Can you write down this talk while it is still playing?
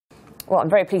Well, I'm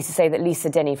very pleased to say that Lisa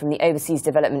Denney from the Overseas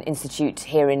Development Institute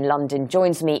here in London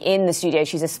joins me in the studio.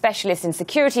 She's a specialist in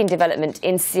security and development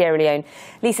in Sierra Leone.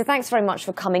 Lisa, thanks very much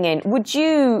for coming in. Would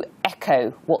you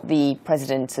echo what the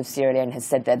President of Sierra Leone has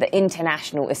said there, that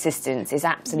international assistance is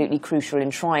absolutely crucial in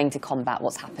trying to combat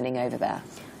what's happening over there?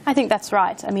 I think that's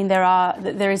right. I mean,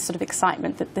 there is sort of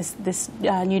excitement that this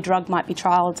new drug might be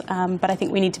trialled, but I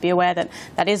think we need to be aware that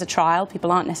that is a trial.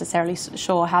 People aren't necessarily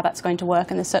sure how that's going to work,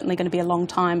 and there's certainly going to be a long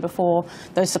time before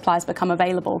those supplies become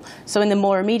available. So in the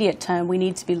more immediate term, we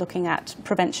need to be looking at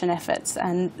prevention efforts,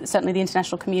 and certainly the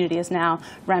international community is now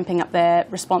ramping up their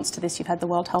response to this. You've had the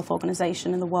World Health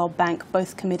Organization and the World Bank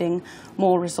both committing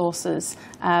more resources,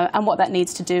 and what that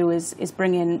needs to do is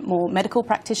bring in more medical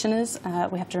practitioners.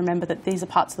 We have to remember that these are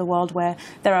parts of the world where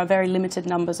there are very limited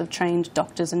numbers of trained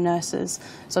doctors and nurses.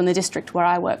 So in the district where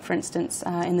I work, for instance,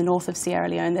 in the north of Sierra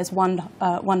Leone, there's one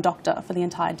doctor for the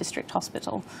entire district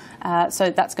hospital. So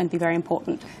that's going to be very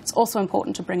important. It's also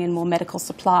important to bring in more medical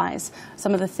supplies.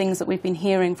 Some of the things that we've been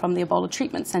hearing from the Ebola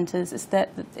treatment centres is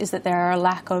that there are a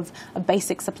lack of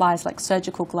basic supplies like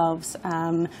surgical gloves,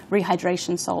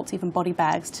 rehydration salts, even body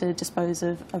bags to dispose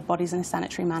of bodies in a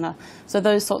sanitary manner. So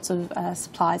those sorts of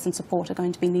supplies and support are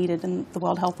going to be needed, and the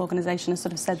World Health Organization has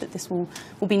sort of said that this will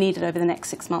be needed over the next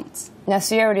 6 months. Now,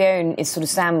 Sierra Leone is sort of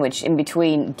sandwiched in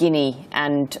between Guinea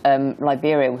and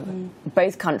Liberia.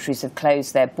 Both countries have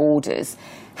closed their borders.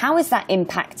 How is that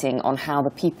impacting on how the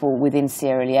people within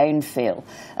Sierra Leone feel?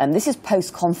 This is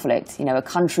post-conflict, you know, a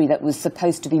country that was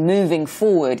supposed to be moving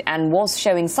forward and was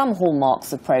showing some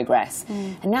hallmarks of progress.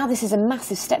 And now this is a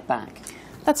massive step back.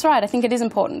 That's right. I think it is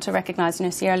important to recognise, you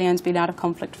know, Sierra Leone's been out of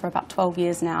conflict for about 12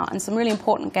 years now, and some really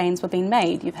important gains were being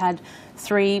made. You've had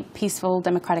 3 peaceful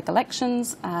democratic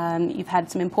elections. You've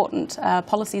had some important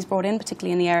policies brought in,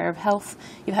 particularly in the area of health.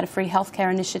 You've had a free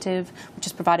healthcare initiative, which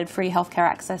has provided free healthcare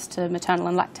access to maternal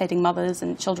and lactating mothers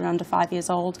and children under 5 years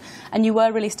old. And you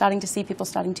were really starting to see people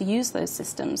starting to use those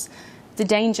systems. The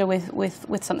danger with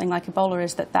something like Ebola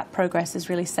is that progress is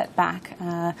really set back.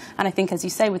 And I think, as you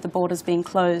say, with the borders being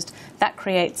closed, that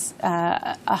creates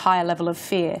a higher level of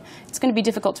fear. It's going to be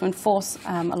difficult to enforce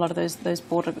a lot of those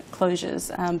border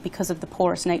closures because of the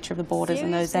porous nature of the borders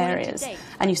in those areas.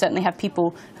 And you certainly have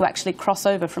people who actually cross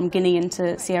over from Guinea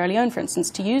into Sierra Leone, for instance,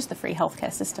 to use the free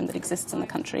healthcare system that exists in the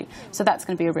country. So that's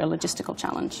going to be a real logistical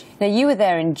challenge. Now, you were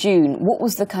there in June. What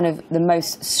was the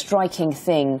most striking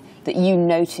thing that you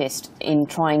noticed in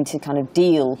trying to kind of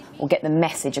deal or get the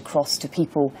message across to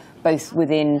people both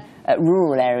within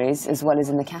rural areas as well as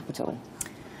in the capital?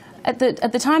 At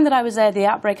the time that I was there, the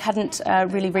outbreak hadn't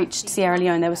really reached Sierra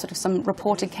Leone. There were sort of some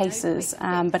reported cases,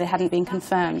 but it hadn't been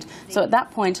confirmed. So at that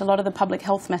point, a lot of the public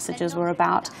health messages were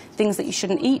about things that you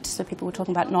shouldn't eat. So people were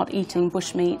talking about not eating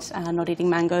bushmeat, not eating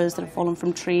mangoes that have fallen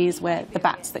from trees where the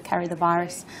bats that carry the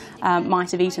virus might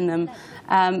have eaten them.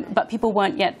 But people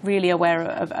weren't yet really aware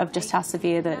of just how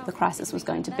severe the crisis was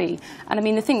going to be. And I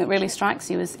mean, the thing that really strikes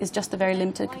you is just the very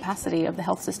limited capacity of the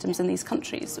health systems in these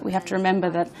countries. We have to remember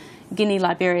that Guinea,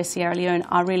 Liberia, Sierra Leone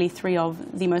are really 3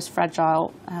 of the most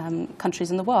fragile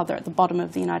countries in the world. They're at the bottom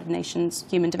of the United Nations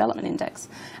Human Development Index.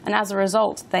 And as a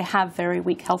result, they have very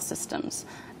weak health systems.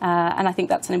 And I think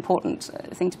that's an important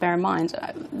thing to bear in mind.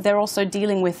 They're also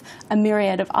dealing with a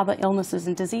myriad of other illnesses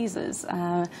and diseases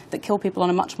that kill people on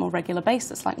a much more regular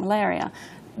basis, like malaria.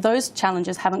 Those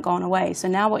challenges haven't gone away. So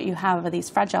now what you have are these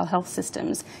fragile health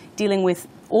systems dealing with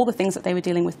all the things that they were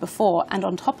dealing with before, and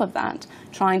on top of that,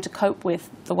 trying to cope with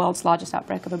the world's largest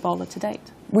outbreak of Ebola to date.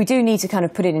 We do need to kind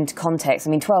of put it into context. I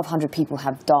mean, 1,200 people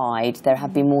have died. There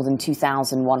have been more than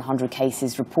 2,100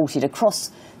 cases reported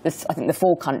across, I think, the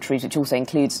 4 countries, which also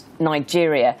includes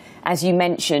Nigeria. As you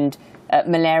mentioned,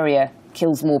 malaria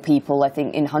kills more people, I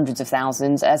think, in hundreds of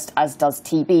thousands, as does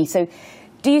TB. So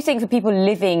do you think for people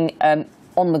living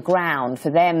on the ground, for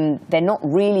them, they're not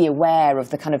really aware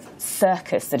of the kind of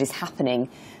circus that is happening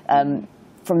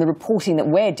from the reporting that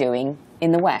we're doing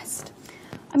in the West?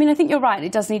 I mean, I think you're right.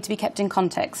 It does need to be kept in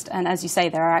context. And as you say,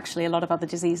 there are actually a lot of other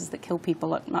diseases that kill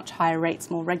people at much higher rates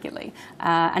more regularly.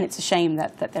 And it's a shame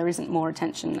that there isn't more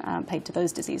attention paid to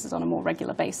those diseases on a more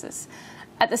regular basis.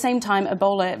 At the same time,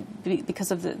 Ebola,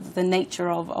 because of the nature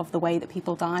of the way that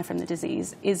people die from the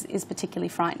disease, is particularly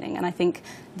frightening. And I think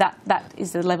that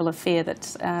is the level of fear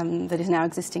that is now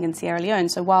existing in Sierra Leone.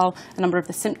 So while a number of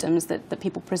the symptoms that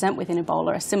people present with in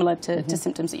Ebola are similar to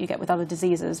symptoms that you get with other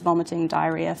diseases, vomiting,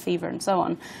 diarrhea, fever, and so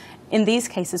on, in these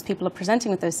cases, people are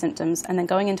presenting with those symptoms and then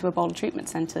going into Ebola treatment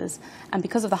centres, and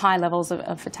because of the high levels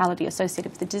of fatality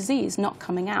associated with the disease, not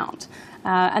coming out.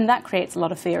 And that creates a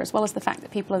lot of fear, as well as the fact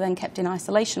that people are then kept in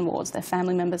isolation wards. Their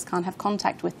family members can't have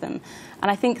contact with them.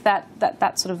 And I think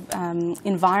that sort of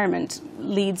environment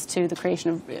leads to the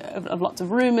creation of lots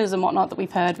of rumours and whatnot that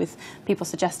we've heard, with people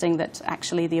suggesting that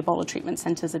actually the Ebola treatment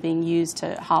centres are being used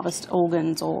to harvest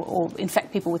organs or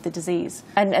infect people with the disease.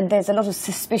 And there's a lot of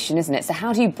suspicion, isn't it? So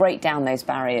how do you break down those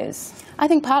barriers? I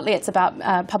think partly it's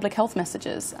about public health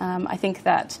messages. I think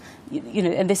that,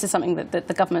 and this is something that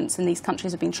the governments in these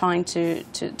countries have been trying to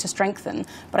strengthen,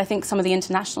 but I think some of the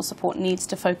international support needs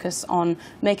to focus on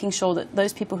making sure that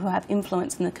those people who have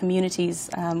influence in the communities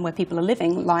where people are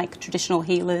living, like traditional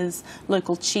healers,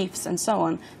 local chiefs and so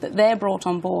on, that they're brought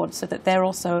on board so that they're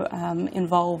also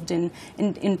involved in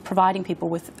providing people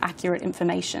with accurate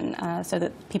information so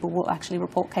that people will actually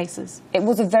report cases. It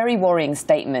was a very worrying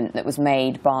statement that was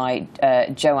made by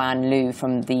Joanne Liu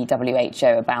from the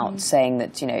WHO about saying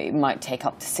that, it might take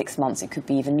up to 6 months, it could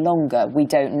be even longer. We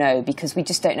don't know, because we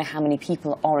just don't know how many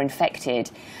people are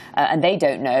infected, and they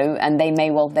don't know, and they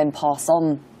may well then pass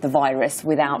on the virus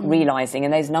without realising,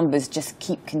 and those numbers just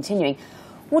keep continuing.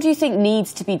 What do you think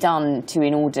needs to be done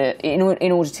in order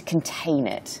to contain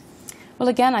it? Well,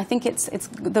 again, I think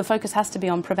the focus has to be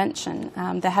on prevention.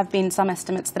 There have been some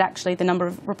estimates that actually the number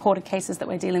of reported cases that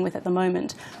we're dealing with at the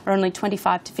moment are only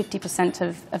 25 to 50%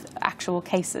 of actual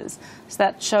cases. So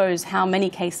that shows how many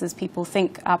cases people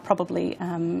think are probably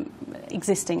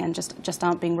existing and just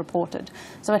aren't being reported.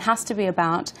 So it has to be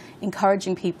about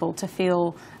encouraging people to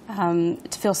feel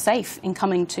safe in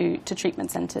coming to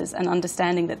treatment centres, and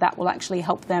understanding that will actually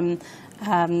help them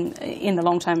in the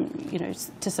long term,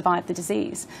 to survive the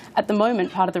disease. At the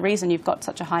moment, part of the reason you've got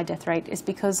such a high death rate is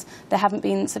because there haven't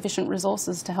been sufficient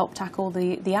resources to help tackle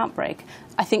the outbreak.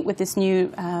 I think with this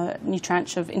new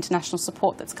tranche of international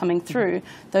support that's coming through,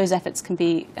 those efforts can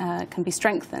be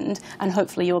strengthened, and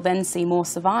hopefully you'll then see more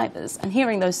survivors. And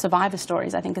hearing those survivor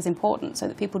stories, I think, is important, so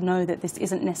that people know that this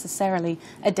isn't necessarily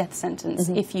a death sentence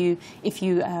if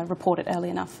you report it early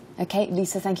enough. Okay,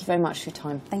 Lisa, thank you very much for your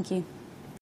time. Thank you.